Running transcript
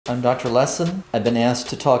I'm Dr. Loessin. I've been asked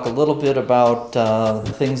to talk a little bit about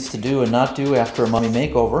things to do and not do after a mommy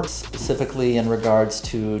makeover, specifically in regards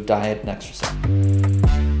to diet and exercise.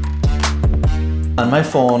 On my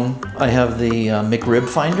phone, I have the McRib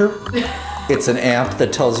Finder. It's an app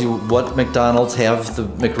that tells you what McDonald's have the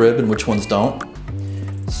McRib and which ones don't.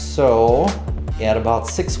 So, at about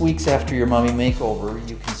 6 weeks after your mommy makeover,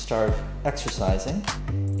 you can start exercising,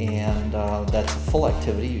 and that's a full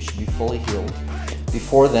activity. You should be fully healed.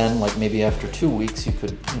 Before then, like maybe after 2 weeks, you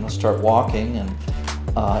could start walking, and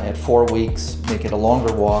at 4 weeks, make it a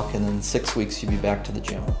longer walk, and then 6 weeks, you'd be back to the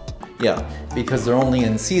gym. Yeah, because they're only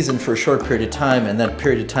in season for a short period of time, and that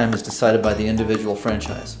period of time is decided by the individual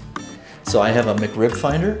franchise. So I have a McRib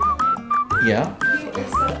Finder. Yeah.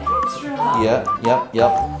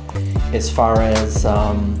 Yep. As far as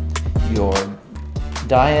your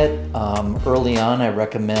diet, early on I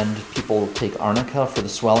recommend people take arnica for the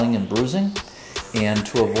swelling and bruising, and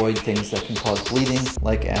to avoid things that can cause bleeding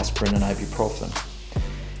like aspirin and ibuprofen.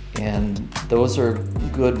 And those are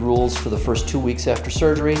good rules for the first 2 weeks after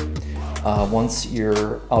surgery. Once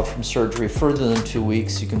you're out from surgery further than 2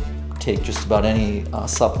 weeks, you can take just about any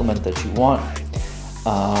supplement that you want.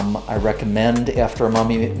 I recommend after a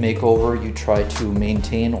mommy makeover you try to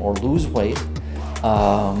maintain or lose weight.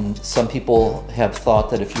 Some people have thought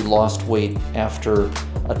that if you lost weight after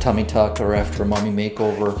a tummy tuck or after a mommy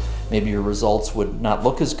makeover, maybe your results would not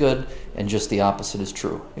look as good, and just the opposite is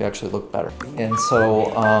true. You actually look better. And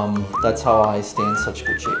so that's how I stay in such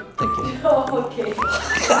good shape. Thank you. Oh, okay. Those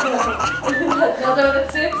are the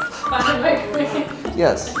tips?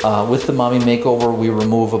 Yes. With the mommy makeover, we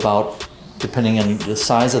remove about, depending on the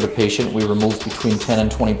size of the patient, we remove between 10 and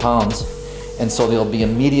 20 pounds. And so they'll be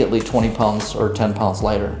immediately 20 pounds or 10 pounds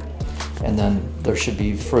lighter. And then there should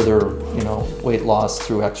be further, weight loss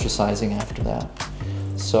through exercising after that.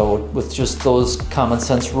 So with just those common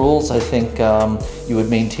sense rules, I think you would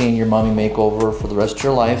maintain your mommy makeover for the rest of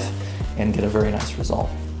your life and get a very nice result.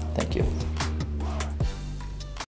 Thank you.